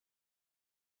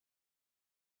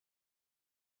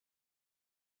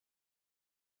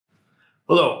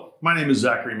Hello, my name is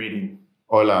Zachary Meading.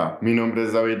 Hola, mi nombre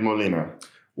es David Molina.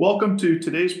 Welcome to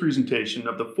today's presentation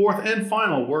of the fourth and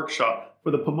final workshop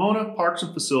for the Pomona Parks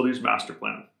and Facilities Master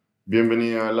Plan.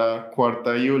 Bienvenida a la cuarta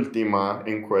y última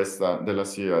encuesta de la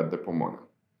ciudad de Pomona.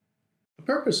 The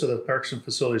purpose of the Parks and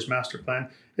Facilities Master Plan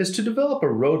is to develop a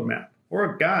roadmap or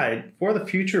a guide for the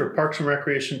future of parks and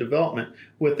recreation development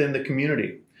within the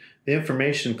community. The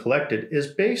information collected is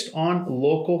based on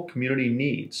local community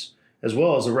needs, as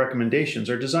well as the recommendations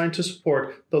are designed to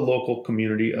support the local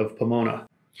community of Pomona.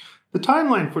 The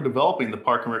timeline for developing the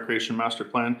Park and Recreation Master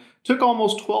Plan took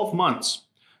almost 12 months.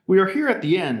 We are here at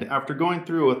the end after going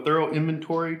through a thorough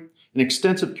inventory, an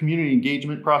extensive community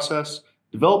engagement process,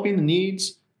 developing the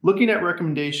needs, looking at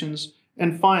recommendations,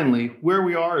 and finally, where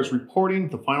we are is reporting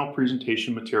the final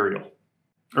presentation material.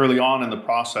 Early on in the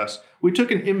process, we took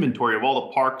an inventory of all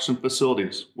the parks and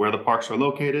facilities, where the parks are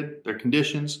located, their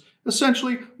conditions,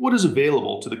 essentially what is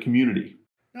available to the community.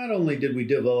 Not only did we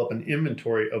develop an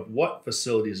inventory of what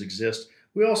facilities exist,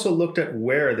 we also looked at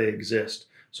where they exist.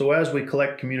 So as we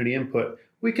collect community input,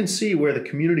 we can see where the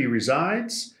community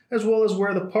resides, as well as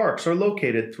where the parks are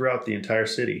located throughout the entire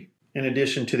city. In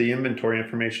addition to the inventory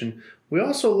information, we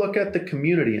also look at the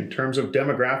community in terms of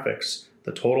demographics,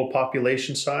 the total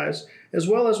population size, as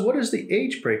well as what is the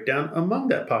age breakdown among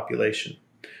that population.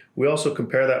 We also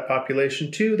compare that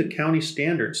population to the county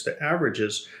standards, the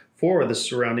averages for the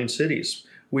surrounding cities.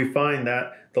 We find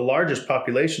that the largest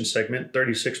population segment,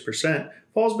 36%,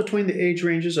 falls between the age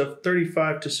ranges of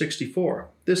 35 to 64.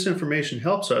 This information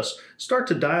helps us start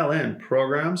to dial in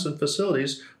programs and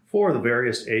facilities for the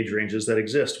various age ranges that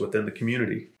exist within the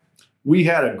community. We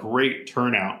had a great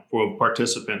turnout for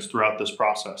participants throughout this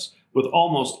process, with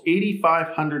almost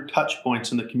 8,500 touch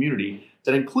points in the community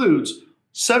that includes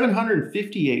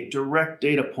 758 direct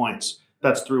data points.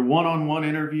 That's through one-on-one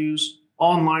interviews,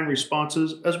 online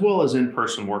responses, as well as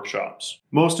in-person workshops.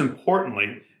 Most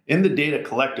importantly, in the data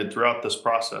collected throughout this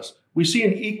process, we see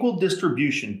an equal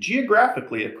distribution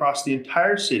geographically across the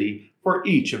entire city for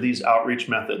each of these outreach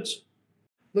methods.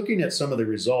 Looking at some of the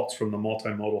results from the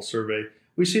multimodal survey,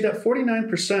 we see that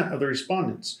 49% of the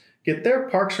respondents get their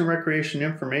parks and recreation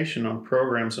information on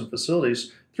programs and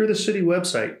facilities through the city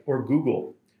website or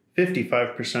Google.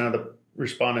 55% of the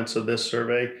respondents of this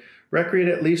survey recreate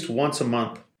at least once a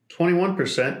month.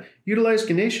 21% utilize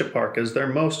Ganesha Park as their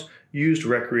most used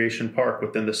recreation park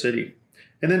within the city.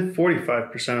 And then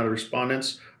 45% of the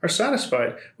respondents are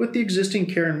satisfied with the existing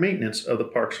care and maintenance of the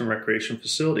parks and recreation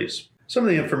facilities. Some of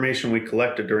the information we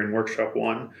collected during Workshop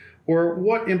 1 were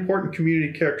what important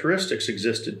community characteristics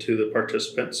existed to the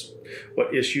participants,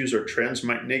 what issues or trends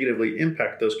might negatively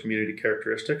impact those community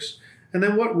characteristics, and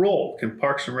then what role can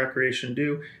Parks and Recreation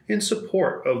do in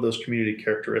support of those community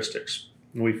characteristics.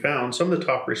 And we found some of the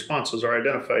top responses are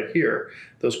identified here.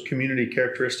 Those community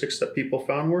characteristics that people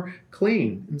found were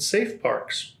clean and safe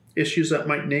parks. Issues that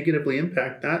might negatively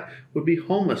impact that would be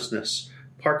homelessness,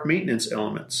 park maintenance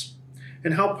elements.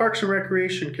 And how Parks and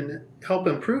Recreation can help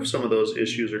improve some of those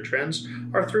issues or trends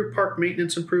are through park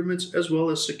maintenance improvements as well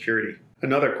as security.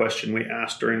 Another question we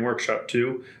asked during Workshop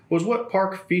 2 was what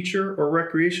park feature or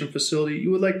recreation facility you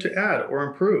would like to add or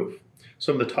improve.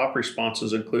 Some of the top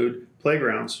responses include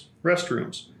playgrounds,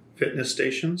 restrooms, fitness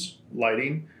stations,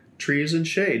 lighting, trees and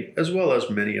shade, as well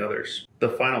as many others. The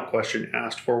final question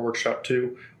asked for Workshop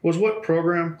 2 was what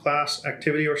program, class,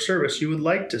 activity, or service you would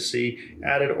like to see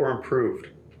added or improved.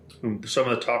 Some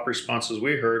of the top responses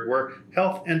we heard were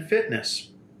health and fitness,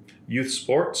 youth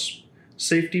sports,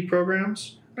 safety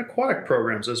programs, and aquatic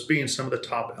programs as being some of the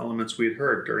top elements we had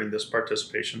heard during this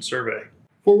participation survey.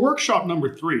 For workshop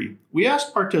number 3, we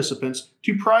asked participants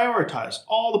to prioritize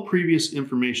all the previous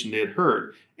information they had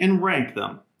heard and rank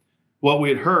them. What we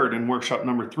had heard in workshop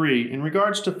number 3 in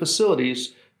regards to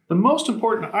facilities, the most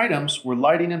important items were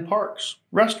lighting in parks,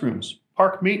 restrooms,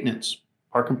 park maintenance,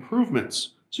 park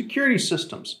improvements, security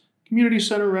systems, community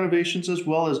center renovations, as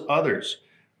well as others.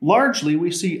 Largely, we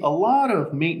see a lot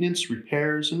of maintenance,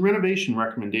 repairs, and renovation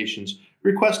recommendations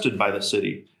requested by the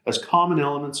city as common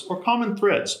elements or common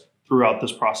threads throughout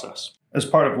this process. As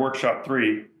part of Workshop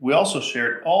 3, we also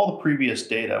shared all the previous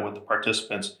data with the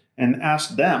participants and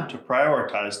asked them to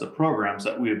prioritize the programs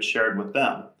that we had shared with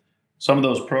them. Some of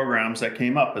those programs that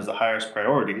came up as the highest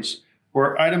priorities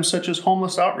were items such as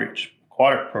homeless outreach,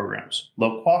 aquatic programs,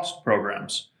 low-cost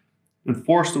programs,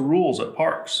 enforce the rules at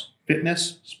parks,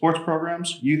 fitness, sports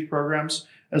programs, youth programs,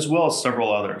 as well as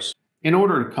several others. In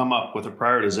order to come up with a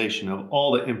prioritization of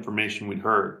all the information we'd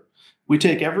heard, we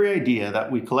take every idea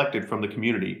that we collected from the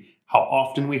community, how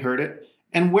often we heard it,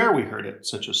 and where we heard it,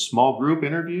 such as small group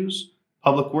interviews,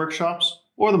 public workshops,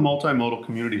 or the multimodal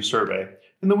community survey,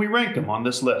 and then we rank them on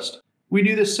this list. We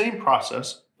do the same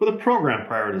process for the program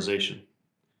prioritization.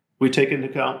 We take into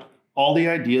account all the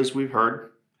ideas we've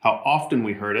heard, how often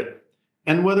we heard it,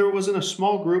 and whether it was in a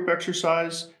small group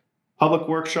exercise, public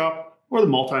workshop, or the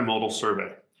multimodal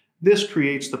survey. This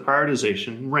creates the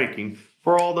prioritization and ranking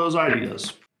for all those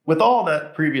ideas. With all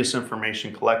that previous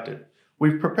information collected,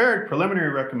 we've prepared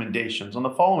preliminary recommendations on the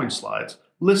following slides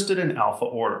listed in alpha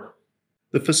order.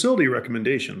 The facility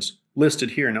recommendations,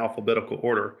 listed here in alphabetical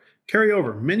order, carry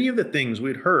over many of the things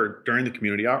we'd heard during the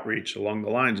community outreach along the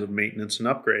lines of maintenance and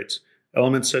upgrades.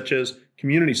 Elements such as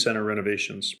community center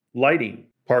renovations, lighting,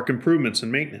 park improvements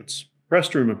and maintenance,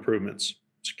 restroom improvements,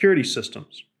 security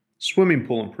systems, swimming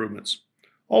pool improvements.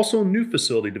 Also, new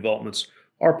facility developments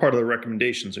are part of the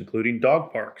recommendations, including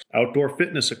dog parks, outdoor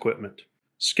fitness equipment,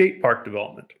 skate park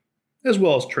development, as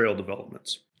well as trail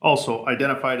developments. Also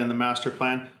identified in the master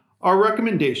plan are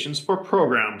recommendations for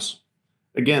programs.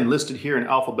 Again, listed here in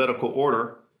alphabetical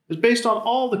order, is based on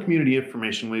all the community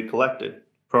information we collected.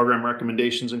 Program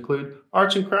recommendations include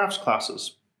arts and crafts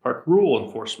classes, park rule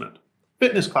enforcement,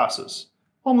 fitness classes,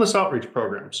 homeless outreach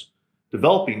programs,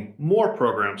 developing more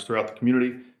programs throughout the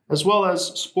community, as well as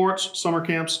sports, summer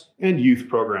camps, and youth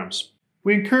programs.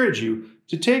 We encourage you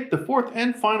to take the fourth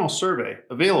and final survey,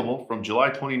 available from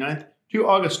July 29th to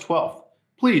August 12th.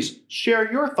 Please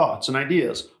share your thoughts and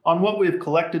ideas on what we have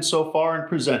collected so far and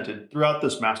presented throughout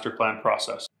this master plan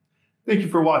process. Thank you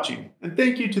for watching, and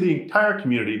thank you to the entire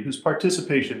community whose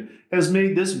participation has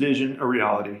made this vision a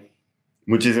reality.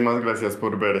 Muchísimas gracias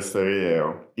por ver este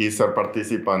video y ser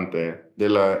participante de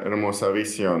la hermosa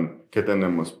visión que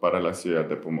tenemos para la ciudad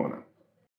de Pomona.